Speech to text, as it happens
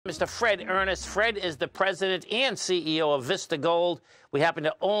Mr. Fred Earnest. Fred is the president and CEO of Vista Gold. We happen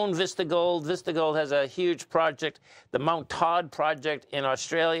to own Vista Gold. Vista Gold has a huge project, the Mt Todd Project in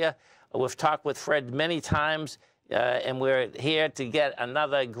Australia. We've talked with Fred many times, and we're here to get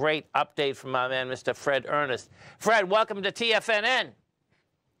another great update from our man, Mr. Fred Earnest. Fred, welcome to TFNN.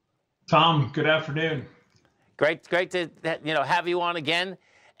 Tom, good afternoon. Great to have you on again.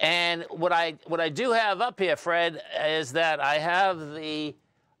 And what I do have up here, Fred, is that I have the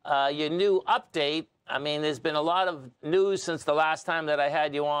your new update. I mean, there's been a lot of news since the last time that I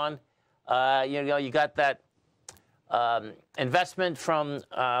had you on. You got that investment from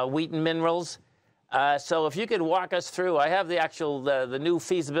Wheaton Minerals. So if you could walk us through, I have the actual the new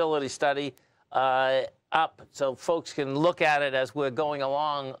feasibility study up so folks can look at it as we're going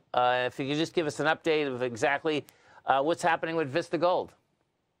along. If you could just give us an update of exactly what's happening with Vista Gold.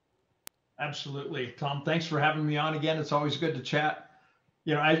 Absolutely. Tom, thanks for having me on again. It's always good to chat.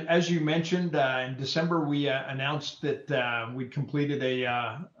 You know, as you mentioned, in December, we announced that we completed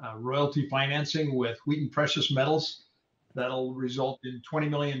a royalty financing with Wheaton Precious Metals. That'll result in $20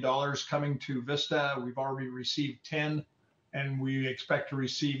 million coming to Vista. We've already received 10, and we expect to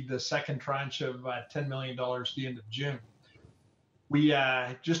receive the second tranche of $10 million at the end of June. We,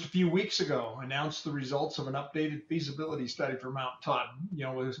 just a few weeks ago, announced the results of an updated feasibility study for Mt Todd. You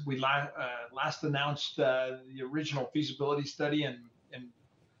know, we last announced the original feasibility study in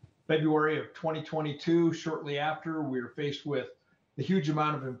February of 2022. Shortly after, we were faced with a huge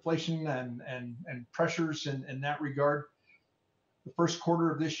amount of inflation and pressures in that regard. The first quarter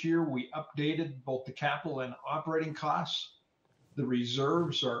of this year, we updated both the capital and operating costs. The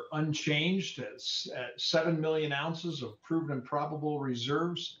reserves are unchanged at 7 million ounces of proven and probable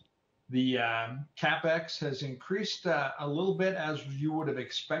reserves. The CapEx has increased a little bit, as you would have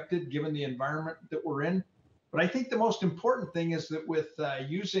expected, given the environment that we're in. But I think the most important thing is that with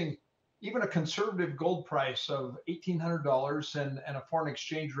using even a conservative gold price of $1,800 and a foreign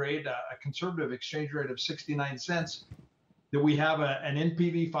exchange rate, a conservative exchange rate of 69 cents, that we have an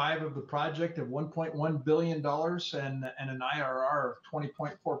NPV5 of the project of $1.1 billion and an IRR of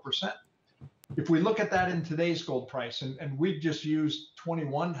 20.4%. If we look at that in today's gold price, and we've just used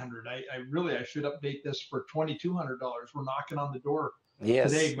 $2,100, I should update this for $2,200. We're knocking on the door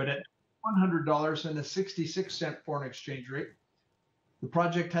today, but at $100 and a 66-cent foreign exchange rate, the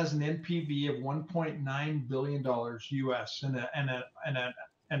project has an NPV of $1.9 billion US an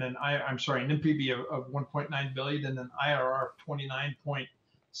NPV of 1.9 billion and an IRR of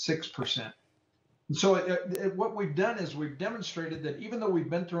 29.6%. And so what we've done is we've demonstrated that even though we've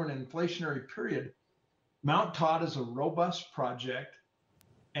been through an inflationary period, Mt Todd is a robust project,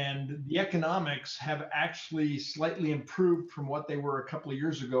 and the economics have actually slightly improved from what they were a couple of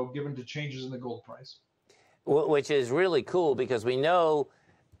years ago, given the changes in the gold price. Which is really cool, because we know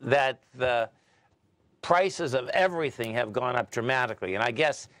that the prices of everything have gone up dramatically. And I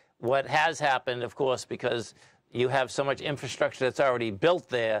guess what has happened, of course, because you have so much infrastructure that's already built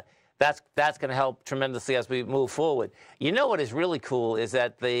there, that's going to help tremendously as we move forward. You know what is really cool is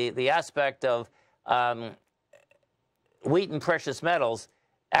that the aspect of Wheaton Precious Metals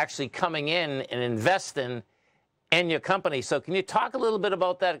actually coming in and investing in your company. So can you talk a little bit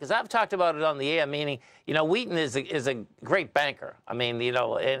about that? Because I've talked about it on the air, meaning, you know, Wheaton is a great banker. I mean, you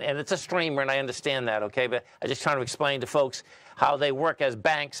know, and it's a streamer, and I understand that, okay? But I'm just trying to explain to folks how they work as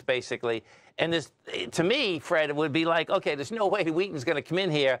banks, basically. And this, to me, Fred, it would be like, okay, there's no way Wheaton's going to come in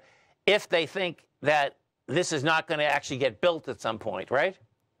here if they think that this is not going to actually get built at some point, right?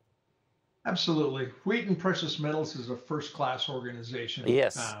 Absolutely. Wheaton Precious Metals is a first-class organization.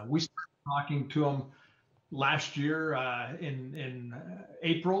 Yes. We started talking to them last year in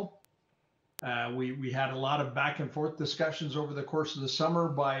April. We had a lot of back and forth discussions over the course of the summer.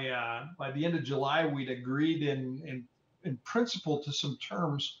 By the end of July, we'd agreed in principle to some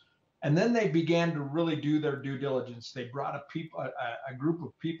terms, and then they began to really do their due diligence. They brought a group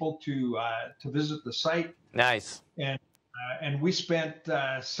of people to visit the site. Nice. And we spent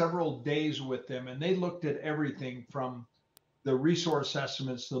several days with them, and they looked at everything from the resource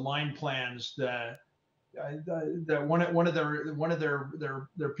estimates, the mine plans, one of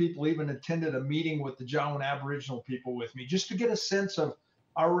their people even attended a meeting with the Jawoyn Aboriginal people with me, just to get a sense of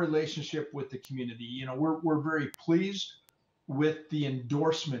our relationship with the community. You know, we're very pleased with the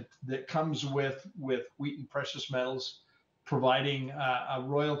endorsement that comes with Wheaton Precious Metals providing a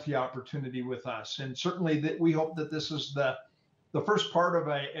royalty opportunity with us, and certainly that we hope that this is the first part of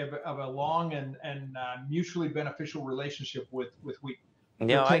a long and mutually beneficial relationship with Wheaton. You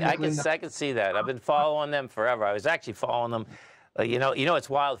know, I can see that. I've been following them forever. I was actually following them. You know,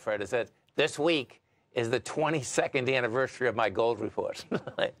 it's wild, Fred, is that this week is the 22nd anniversary of my gold report.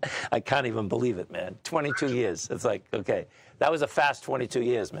 I can't even believe it, man. 22 years. It's like, okay, that was a fast 22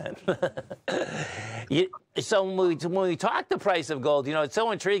 years, man. So when we talk the price of gold, you know, it's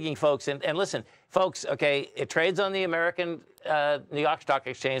so intriguing, folks. And listen, folks, okay, it trades on the American, New York Stock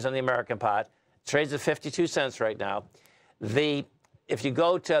Exchange on the American part. It trades at 52 cents right now. If you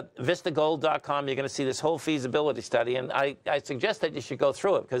go to vistagold.com, you're going to see this whole feasibility study. And I suggest that you should go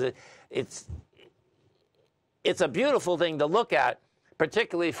through it because it's a beautiful thing to look at,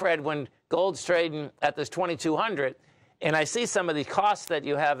 particularly, Fred, when gold's trading at this 2,200, and I see some of the costs that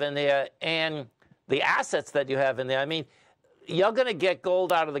you have in there and the assets that you have in there. I mean, you're going to get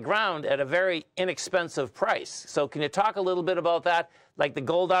gold out of the ground at a very inexpensive price. So can you talk a little bit about that, like the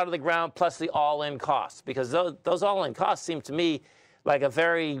gold out of the ground plus the all-in costs? Because those all-in costs seem to me like a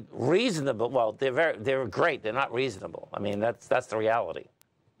very reasonable, well, they're great. They're not reasonable. I mean, that's the reality.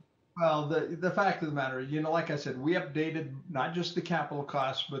 Well, the fact of the matter, you know, like I said, we updated not just the capital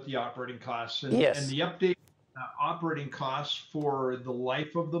costs, but the operating costs. And, yes. And the update operating costs for the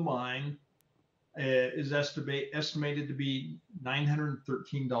life of the mine is estimated to be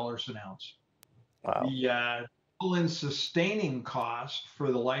 $913 an ounce. Wow. The all-in sustaining cost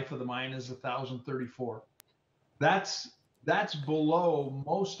for the life of the mine is $1,034. That's below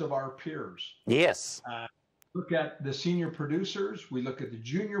most of our peers. Yes. Look at the senior producers, we look at the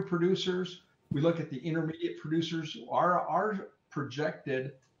junior producers, we look at the intermediate producers. Our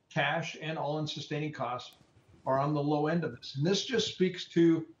projected cash and all-in sustaining costs are on the low end of this. And this just speaks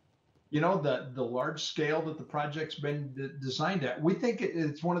to, you know, the large scale that the project's been designed at. We think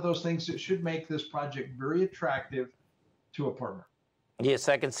it's one of those things that should make this project very attractive to a partner. Yes,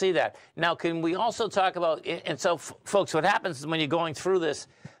 I can see that. Now, can we also talk about, and so folks, what happens is when you're going through this,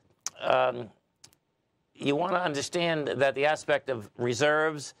 you want to understand that the aspect of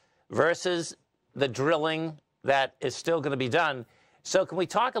reserves versus the drilling that is still going to be done. So can we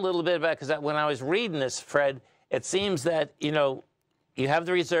talk a little bit about, because when I was reading this, Fred, it seems that, you know, you have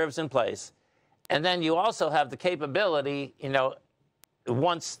the reserves in place, and then you also have the capability, you know,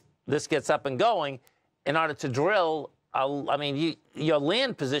 once this gets up and going, in order to drill, I mean, your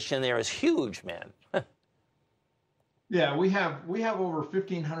land position there is huge, man. Yeah, we have over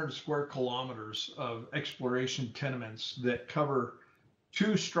 1,500 square kilometers of exploration tenements that cover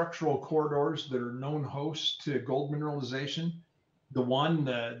 2 structural corridors that are known hosts to gold mineralization. The one,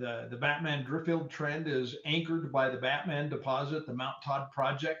 the Batman Driffield trend, is anchored by the Batman deposit, the Mt Todd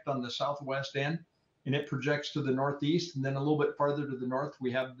Project on the southwest end, and it projects to the northeast. And then a little bit farther to the north,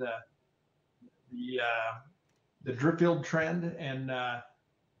 we have the Driffield trend, and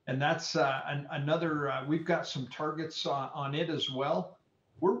that's another. We've got some targets on it as well.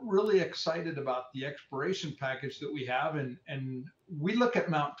 We're really excited about the exploration package that we have, and we look at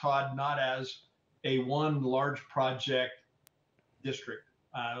Mt Todd not as a one large project district.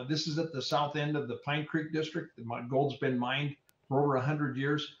 This is at the south end of the Pine Creek district. The gold's been mined for over 100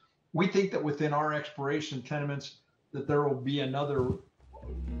 years. We think that within our exploration tenements that there will be another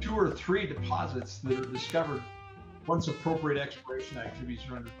 2 or 3 deposits that are discovered once appropriate exploration activities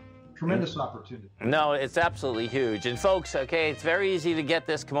are under. Tremendous opportunity. No, it's absolutely huge. And folks, okay, it's very easy to get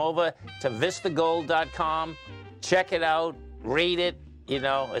this. Come over to vistagold.com, check it out, read it. You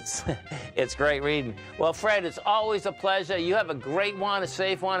know, it's great reading. Well, Fred, it's always a pleasure. You have a great one, a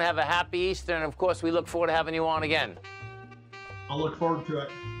safe one. Have a happy Easter. And, of course, we look forward to having you on again. I'll look forward to it.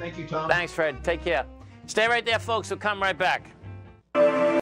 Thank you, Tom. Thanks, Fred. Take care. Stay right there, folks. We'll come right back.